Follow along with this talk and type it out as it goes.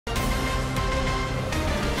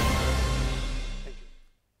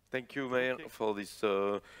Thank you, Mayor, for this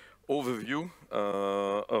overview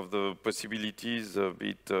of the possibilities, be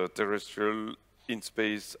it terrestrial, in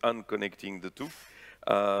space, and connecting the two.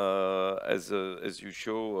 As you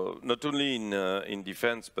show, not only in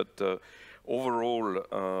defense, but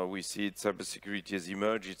overall, we see it, cybersecurity has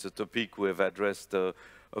emerged. It's a topic we have addressed a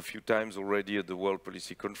few times already at the World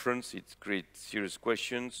Policy Conference. It creates serious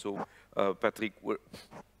questions. So, Patrick,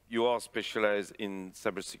 you are specialized in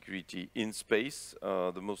cybersecurity in space,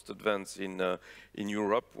 the most advanced in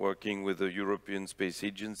Europe, working with the European Space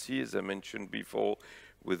Agency, as I mentioned before,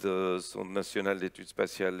 with the Centre National d'Études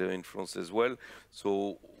Spatiales in France as well.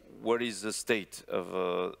 So what is the state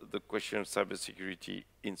of the question of cybersecurity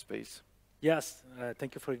in space? Yes,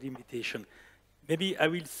 thank you for the invitation. Maybe I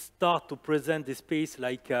will start to present the space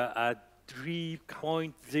like a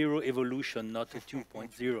 3.0 evolution, not a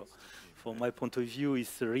 2.0. From my point of view,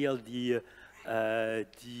 it's real the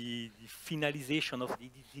finalization of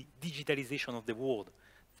the digitalization of the world,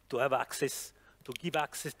 to have access, to give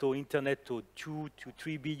access to internet to 2 to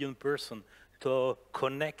 3 billion persons, to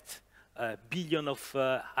connect a billion of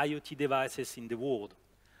IoT devices in the world.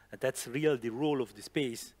 And that's real the role of the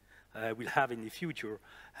space we'll have in the future,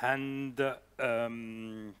 and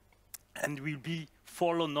will be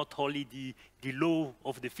follow not only the law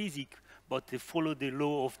of the physics, but they follow the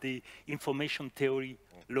law of the information theory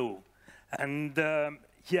law. And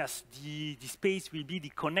yes, the space will be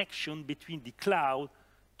the connection between the cloud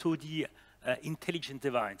to the intelligent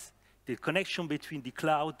device, the connection between the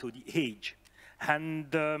cloud to the edge.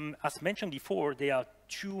 And as mentioned before, there are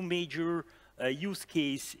two major use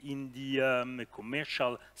cases in the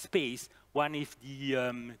commercial space. One is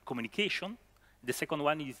the communication. The second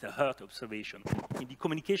one is the Earth observation. In the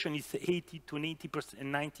communication, it's 80 to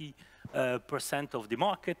 90% of the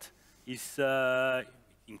market. It's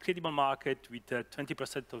incredible market with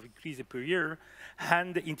 20% of increase per year.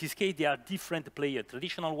 And in this case, there are different players.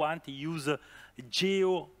 Traditional one, they use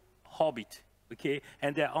geo orbit, okay?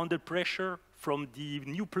 And they're under pressure from the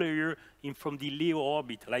new player from the LEO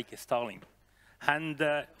orbit, like Starlink. And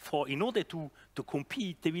in order to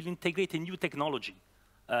compete, they will integrate a new technology.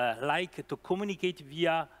 Like to communicate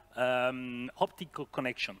via optical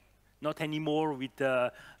connection, not anymore with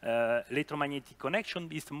electromagnetic connection.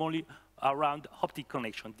 It's more around optic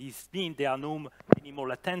connection. This means there are no anymore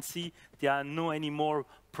latency, there are no anymore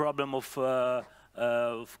problem of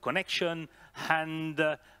connection, and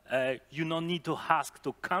you don't need to ask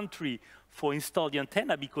the country for install the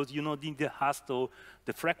antenna because you don't need to ask the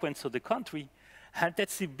frequency of the country, and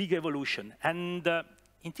that's a big evolution. And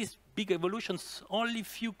in this big evolutions, only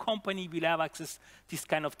few companies will have access to this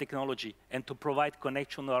kind of technology and to provide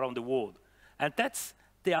connection around the world. And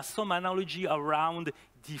there are some analogy around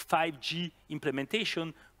the 5G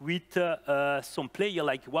implementation with some player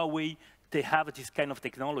like Huawei. They have this kind of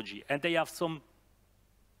technology, and they have some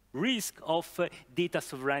risk of data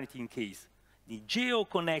sovereignty in case. The geo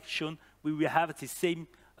connection, we will have the same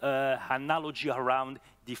analogy around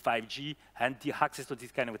the 5G and the access to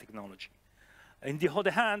this kind of technology. On the other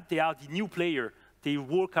hand, they are the new player. They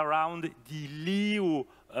work around the LEO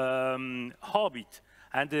orbit.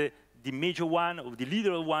 And the major one, or the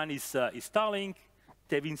leader one, is Starlink.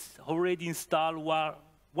 They've already installed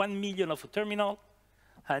 1 million of a terminal.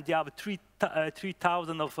 And they have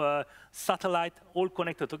 3,000 of satellites all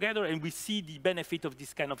connected together. And we see the benefit of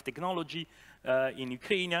this kind of technology in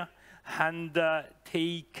Ukraine. And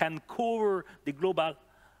they can cover the global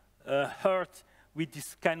Earth with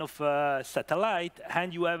this kind of satellite,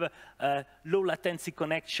 and you have a low latency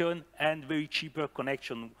connection and very cheaper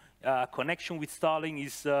connection. Connection with Starlink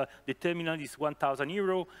is, the terminal is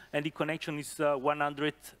 €1,000, and the connection is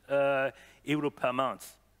 €100 per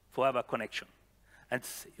month for our connection. And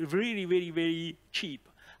it's really, very, very cheap.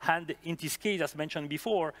 And in this case, as mentioned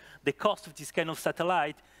before, the cost of this kind of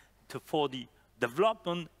satellite for the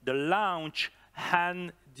development, the launch,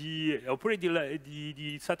 and the operate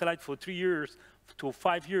the satellite for 3 years to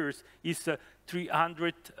 5 years is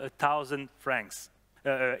 300,000 francs,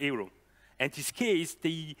 euro. In this case,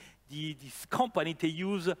 this company, they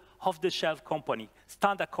use off-the-shelf company,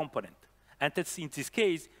 standard component. And that's, in this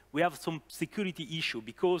case, we have some security issue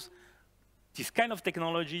because this kind of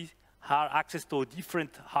technologies have access to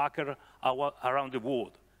different hackers around the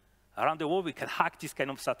world. Around the world, we can hack this kind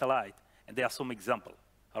of satellite, and there are some examples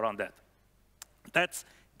around that. That's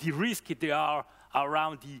the risk there are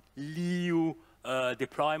around the LEO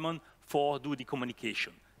deployment for the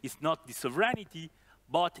communication. It's not the sovereignty,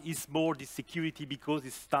 but it's more the security because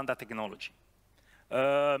it's standard technology.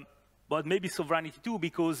 But maybe sovereignty too,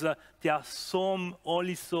 because there are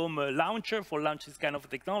only some launcher for launch this kind of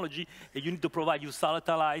technology, and you need to provide your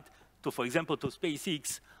satellite to, for example, to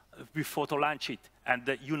SpaceX before to launch it,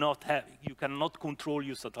 and you cannot control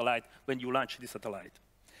your satellite when you launch the satellite.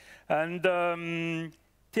 And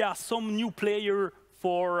there are some new players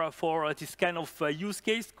for this kind of use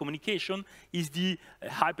case. Communication is the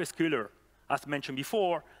hyperscaler. As mentioned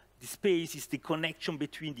before, the space is the connection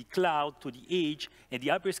between the cloud to the edge, and the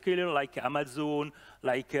hyperscaler like Amazon,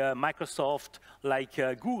 like Microsoft, like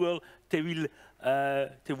Google, they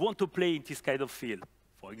want to play in this kind of field.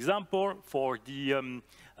 For example, for the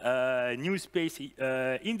new space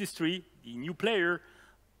industry, the new player,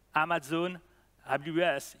 Amazon,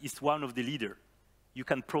 AWS is one of the leaders. You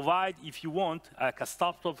can provide, if you want, like a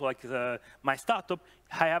startup, like my startup,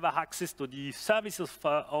 I have access to the services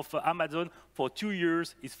of Amazon for 2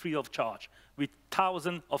 years. It's free of charge, with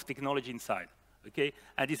thousands of technology inside. Okay,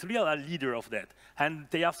 and it's really a leader of that. And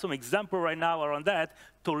they have some example right now around that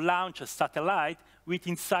to launch a satellite with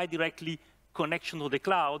inside directly connection to the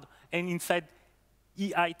cloud and inside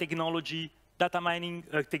AI technology, data mining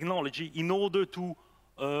technology, in order to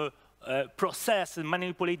process and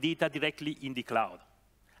manipulate data directly in the cloud.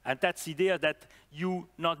 And that's the idea that you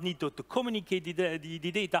not need to communicate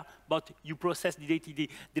the data, but you process directly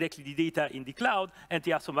the data in the cloud, and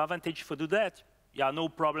there are some advantages for do that. There are no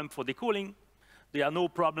problem for the cooling. There are no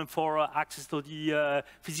problem for access to the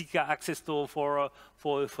physical access to, for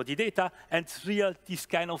the data. And real, this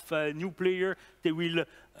kind of new player, they will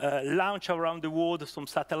launch around the world some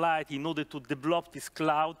satellite in order to develop this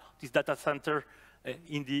cloud, this data center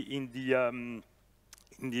in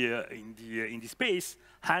the space.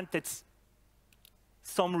 And that's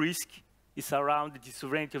some risk is around the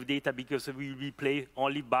sovereignty of data because we will be played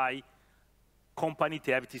only by companies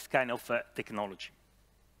that have this kind of technology.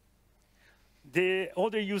 The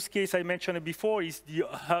other use case I mentioned before is the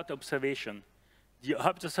Earth observation. The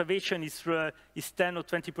Earth observation is 10 or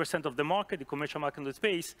 20% of the market, the commercial market in the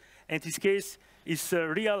space. And in this case, it's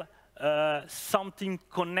real something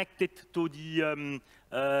connected to the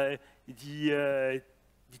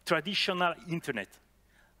traditional internet.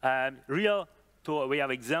 We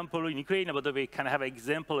have example in Ukraine, but we can have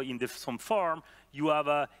example in some farm. You have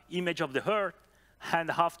an image of the Earth,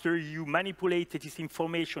 and after you manipulate this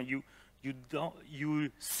information, you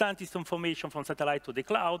send this information from satellite to the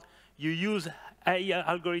cloud. You use AI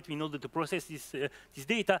algorithm in order to process this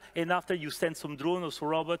data, and after you send some drone or some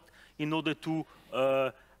robot in order to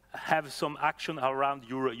have some action around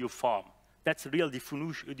your farm. That's really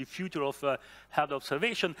the future of Earth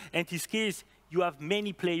observation. And in this case, you have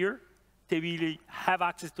many players. They will have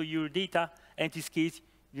access to your data. And in this case,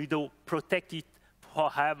 you need to protect it or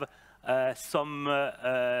have some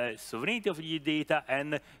sovereignty of your data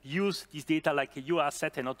and use this data like your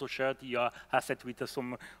asset and not to share your asset with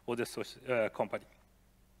some other company.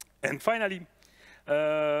 And finally,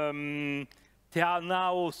 there are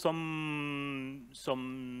now some,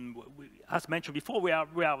 as mentioned before, we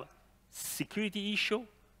have security issue,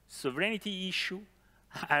 sovereignty issue,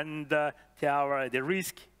 and the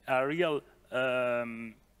risk are real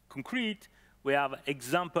concrete. We have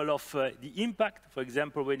example of the impact. For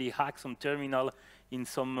example, when you hack some terminal in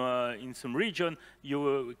some region,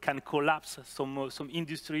 you can collapse some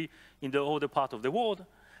industry in the other part of the world,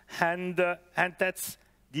 and that's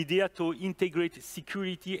the idea to integrate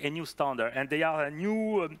security and new standard. And they are a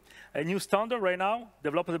new standard right now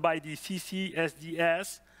developed by the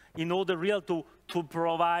CYSEC in order to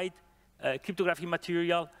provide cryptographic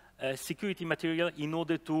material, security material in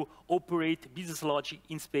order to operate business logic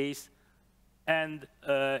in space and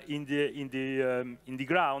in the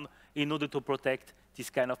ground in order to protect this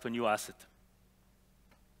kind of a new asset.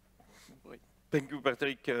 Thank you,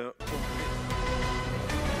 Patrick.